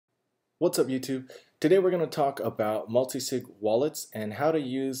What's up, YouTube? Today we're going to talk about multisig wallets and how to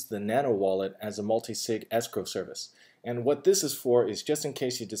use the Nanowallet as a multisig escrow service. And what this is for is just in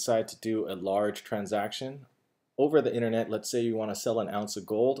case you decide to do a large transaction over the internet. Let's say you want to sell an ounce of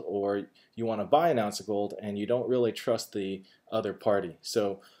gold or you want to buy an ounce of gold and you don't really trust the other party.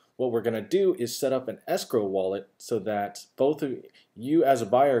 So what we're going to do is set up an escrow wallet so that both of you as a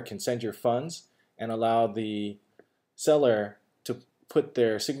buyer can send your funds and allow the seller to put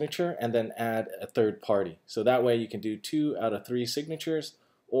their signature and then add a third party. So that way you can do 2 out of 3 signatures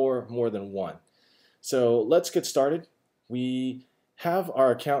or more than one. So let's get started. We have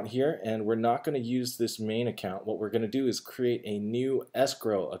our account here and we're not going to use this main account. What we're going to do is create a new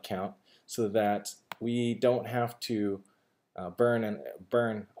escrow account so that we don't have to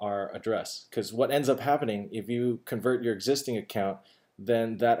burn our address. Because what ends up happening if you convert your existing account,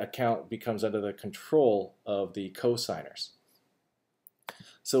 then that account becomes under the control of the cosigners.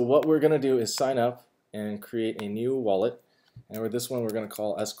 So what we're going to do is sign up and create a new wallet, and with this one we're going to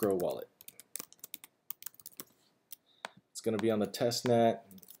call escrow wallet. It's going to be on the testnet.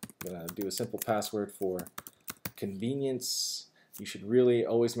 I'm going to do a simple password for convenience. You should really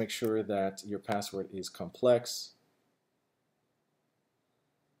always make sure that your password is complex.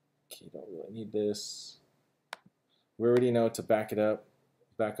 Okay, you don't really need this. We already know to back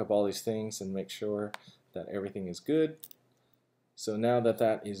up all these things and make sure that everything is good. So now that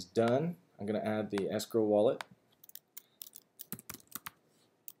that is done, I'm going to add the escrow wallet.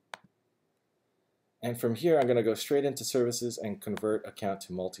 And from here, I'm going to go straight into services and convert account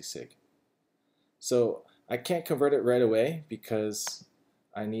to multisig. So I can't convert it right away because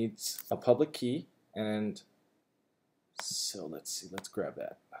I need a public key. And so let's see, let's grab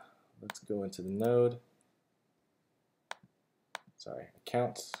that. Let's go into the node. Sorry,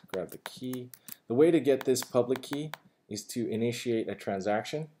 account, grab the key. The way to get this public key is to initiate a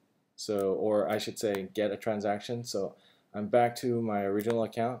transaction, or I should say get a transaction. So I'm back to my original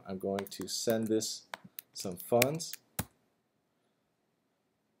account. I'm going to send this some funds,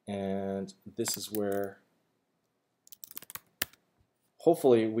 and this is where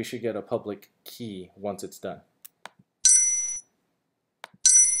hopefully we should get a public key once it's done.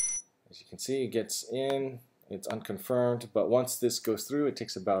 As you can see, it gets in, it's unconfirmed, but once this goes through it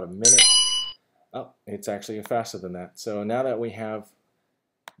takes about a minute. Oh, it's actually faster than that. So now that we have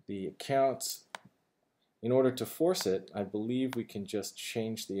the account, in order to force it, I believe we can just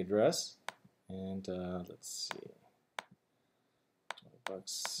change the address. And let's see,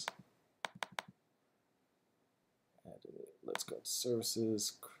 $20. Let's go to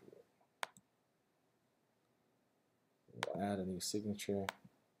services. We'll add a new signature.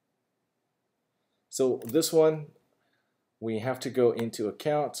 So this one, we have to go into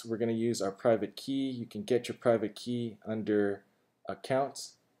accounts. We're going to use our private key. You can get your private key under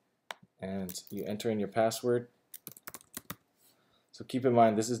accounts and you enter in your password. So keep in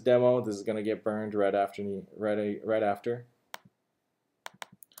mind, this is demo. This is going to get burned right after.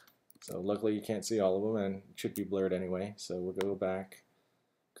 So luckily you can't see all of them and it should be blurred anyway. So we'll go back,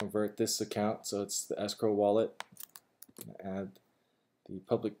 convert this account. So it's the escrow wallet. Add the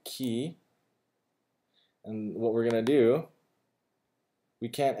public key. And what we're going to do, we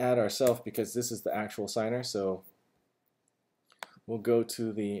can't add ourselves because this is the actual signer, so we'll go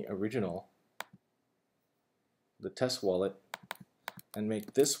to the original, the test wallet, and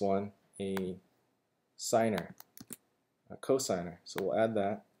make this one a signer, a cosigner. So we'll add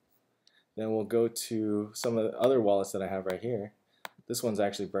that. Then we'll go to some of the other wallets that I have right here. This one's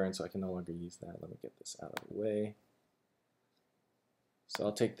actually burned, so I can no longer use that. Let me get this out of the way. So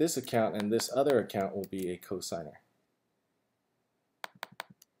I'll take this account, and this other account will be a cosigner.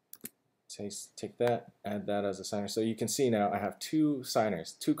 Take that, add that as a signer. So you can see now I have 2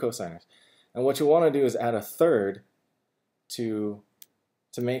 signers, 2 cosigners. And what you want to do is add a third to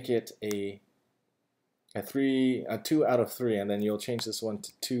make it a 2 out of 3, and then you'll change this one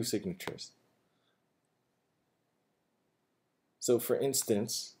to 2 signatures. So for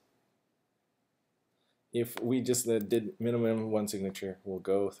instance, if we just did minimum 1 signature, we'll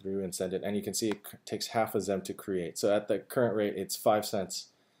go through and send it, and you can see it takes half a XEM to create. So at the current rate, it's 5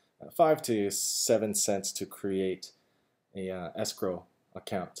 to 7 cents to create a escrow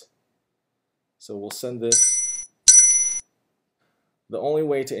account. So we'll send this. The only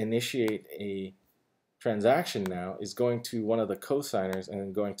way to initiate a transaction now is going to one of the cosigners and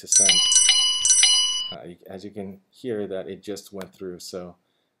then going to send. As you can hear that it just went through. So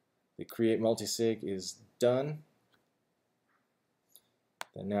the create multisig is done.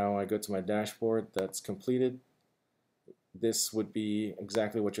 And now I go to my dashboard, that's completed. This would be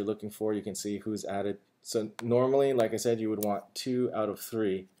exactly what you're looking for. You can see who's added. So normally, like I said, you would want 2 out of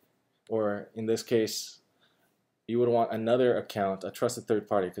 3 or in this case, you would want another account, a trusted third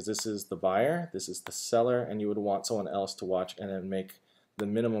party, because this is the buyer, this is the seller, and you would want someone else to watch and then make the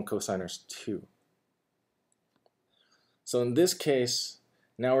minimum cosigners 2. So in this case,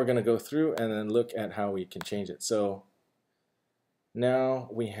 now we're going to go through and then look at how we can change it. So now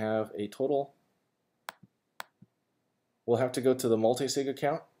we have a total. We'll have to go to the Multisig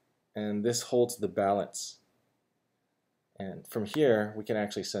account, and this holds the balance. And from here, we can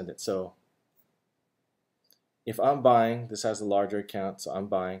actually send it. So if I'm buying, this has a larger account, so I'm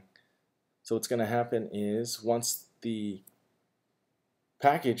buying. So what's going to happen is once the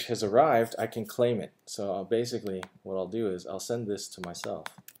package has arrived, I can claim it. So basically what I'll do is I'll send this to myself.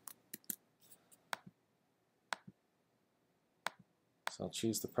 So I'll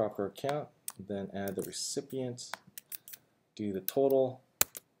choose the proper account, then add the recipient, do the total,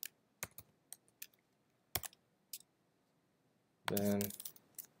 then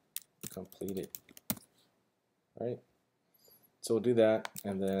complete it. Right? So we'll do that,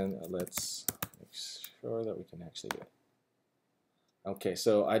 and then let's make sure that we can actually do it. Okay,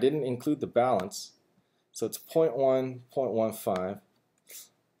 so I didn't include the balance, so it's 0.1, 0.15,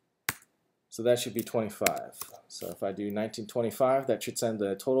 so that should be 25. So if I do 1925, that should send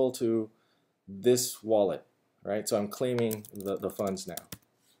the total to this wallet, right? So I'm claiming the funds now.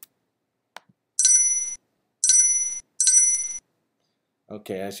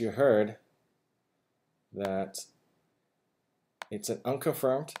 Okay, as you heard, that it's an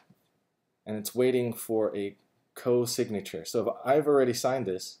unconfirmed and it's waiting for a co-signature. So if I've already signed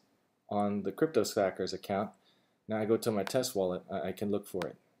this on the CryptoStackers account, now I go to my test wallet, I can look for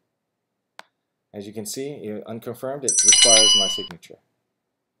it. As you can see, unconfirmed, it requires my signature.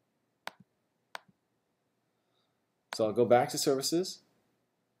 So I'll go back to services,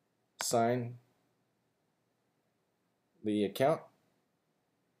 sign the account.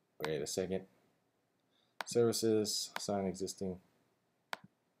 Wait a second. Services, sign existing.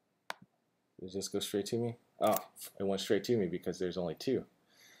 Did it just go straight to me? Oh, it went straight to me because there's only 2.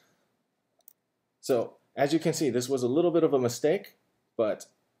 So as you can see, this was a little bit of a mistake, but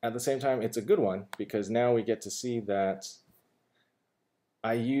at the same time, it's a good one because now we get to see that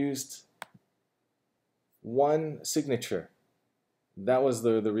I used one signature. That was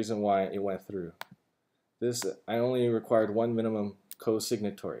the reason why it went through. I only required one minimum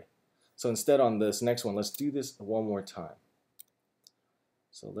co-signatory. So instead on this next one, let's do this one more time.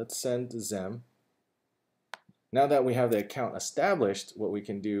 So let's send XEM. Now that we have the account established, what we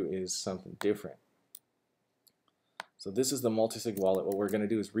can do is something different. So this is the Multisig wallet. What we're going to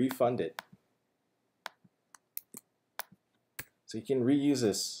do is refund it. So you can reuse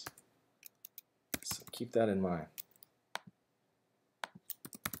this. So keep that in mind.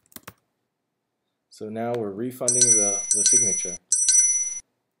 So now we're refunding the signature.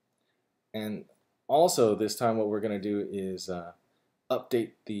 And also this time what we're going to do is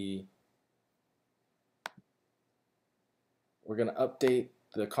update the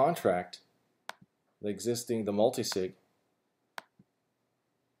contract, the Multisig,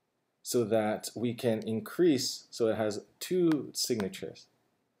 so that we can increase, so it has 2 signatures.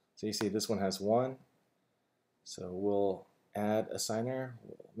 So you see this one has 1. So we'll add a signer,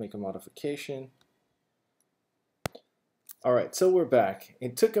 we'll make a modification. Alright, so we're back.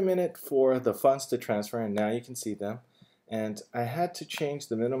 It took a minute for the funds to transfer, and now you can see them. And I had to change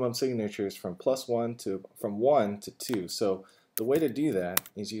the minimum signatures from +1 to from 1 to 2. So the way to do that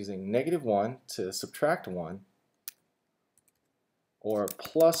is using -1 to subtract 1, or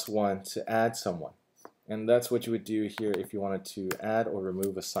 +1 to add someone. And that's what you would do here if you wanted to add or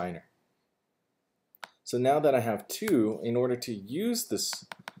remove a signer. So now that I have 2, in order to use this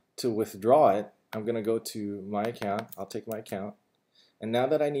to withdraw it, I'm going to go to my account. I'll take my account. And now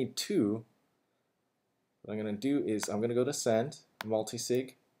that I need 2, what I'm going to do is I'm going to go to send,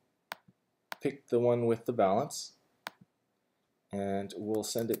 Multisig, pick the one with the balance, and we'll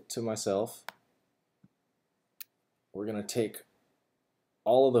send it to myself. We're going to take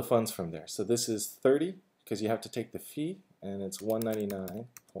all of the funds from there. So this is 30 because you have to take the fee, and it's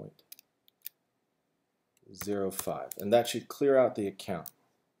 199.05, and that should clear out the account.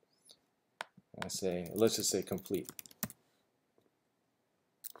 Let's just say complete.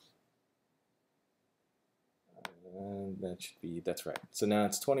 And that's right. So now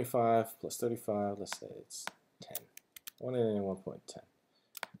it's 25 plus 35, let's say it's 10. 191.10.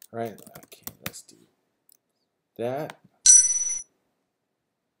 Right? Okay, let's do that.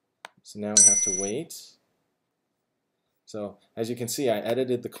 So now we have to wait. So as you can see, I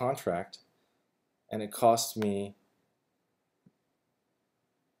edited the contract, and it cost me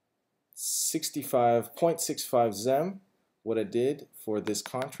 65.65 XEM what it did for this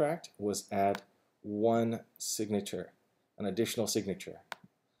contract was add one signature, an additional signature.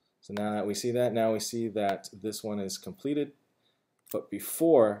 So now that we see that, now we see that this one is completed, but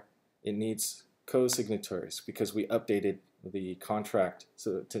before it needs co-signatories because we updated the contract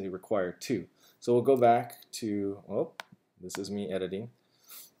so to require two. So we'll go back to, oh, this is me editing.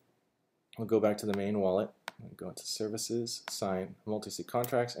 We'll go back to the main wallet and go into services, sign multi-sig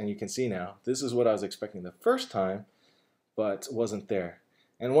contracts, and you can see now this is what I was expecting the first time, but wasn't there.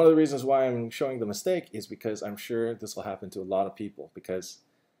 And one of the reasons why I'm showing the mistake is because I'm sure this will happen to a lot of people, because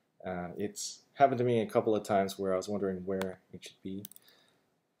it's happened to me a couple of times where I was wondering where it should be.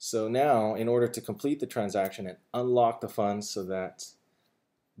 So now, in order to complete the transaction and unlock the funds so that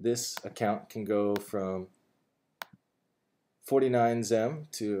this account can go from 49 XEM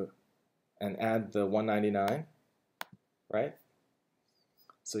to and add the 199, right?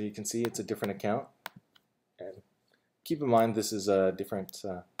 So you can see it's a different account. And keep in mind this is a different,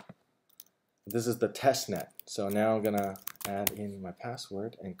 this is the testnet. So now I'm gonna add in my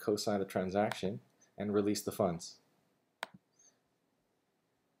password and co-sign the transaction and release the funds.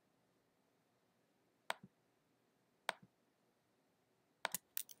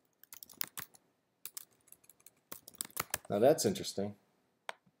 Now that's interesting.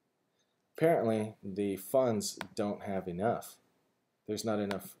 Apparently the funds don't have enough. There's not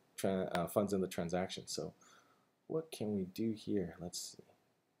enough funds in the transaction. So what can we do here? Let's see.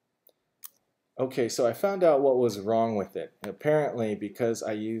 Okay, so I found out what was wrong with it. Apparently because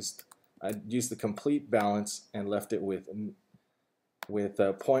I used the complete balance and left it with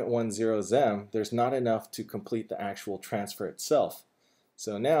 0.10 XEM, there's not enough to complete the actual transfer itself.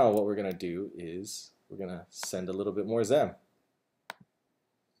 So now what we're going to do is we're going to send a little bit more XEM.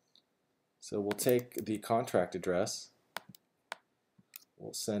 So we'll take the contract address,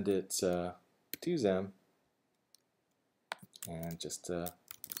 we'll send it to XEM, and just send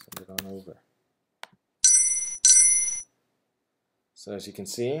it on over. So as you can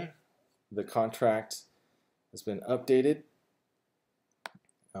see, the contract has been updated.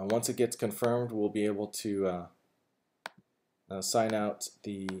 Once it gets confirmed, we'll be able to sign out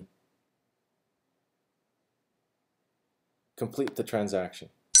the complete the transaction.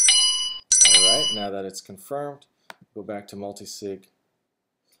 Alright, now that it's confirmed, go back to Multisig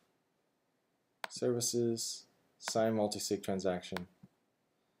services, sign Multisig transaction.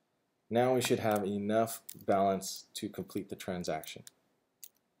 Now we should have enough balance to complete the transaction.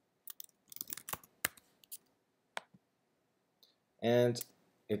 And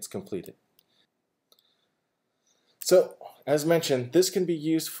it's completed. So, as mentioned, this can be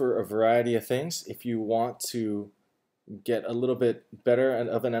used for a variety of things. If you want to get a little bit better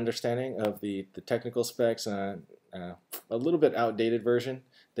of an understanding of the technical specs and a little bit outdated version,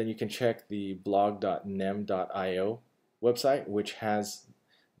 then you can check the blog.nem.io website, which has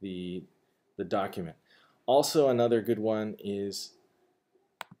the document. Also, another good one is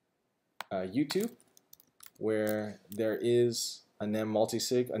YouTube, where there is a Nem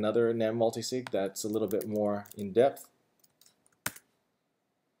Multisig, another Nem Multisig that's a little bit more in depth.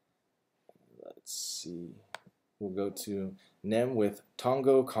 Let's see. We'll go to Nem with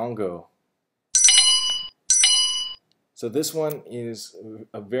Tongo Congo. So this one is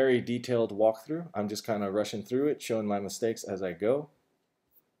a very detailed walkthrough. I'm just kind of rushing through it, showing my mistakes as I go.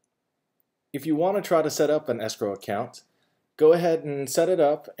 If you want to try to set up an escrow account, go ahead and set it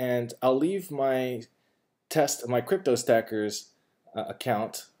up, and I'll leave my CryptoStacker's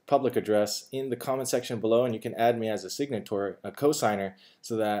account public address in the comment section below, and you can add me as a signator, a cosigner,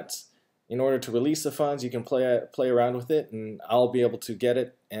 so that in order to release the funds, you can play around with it, and I'll be able to get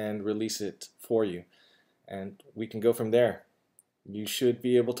it and release it for you. And we can go from there. You should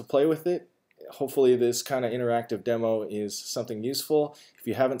be able to play with it. Hopefully this kind of interactive demo is something useful. If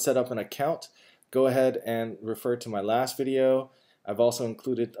you haven't set up an account, go ahead and refer to my last video. I've also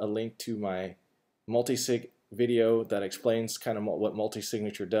included a link to my multisig video that explains kind of what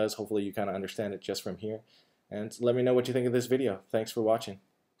multi-signature does. Hopefully you kind of understand it just from here. And let me know what you think of this video. Thanks for watching.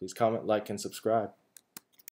 Please comment, like, and subscribe.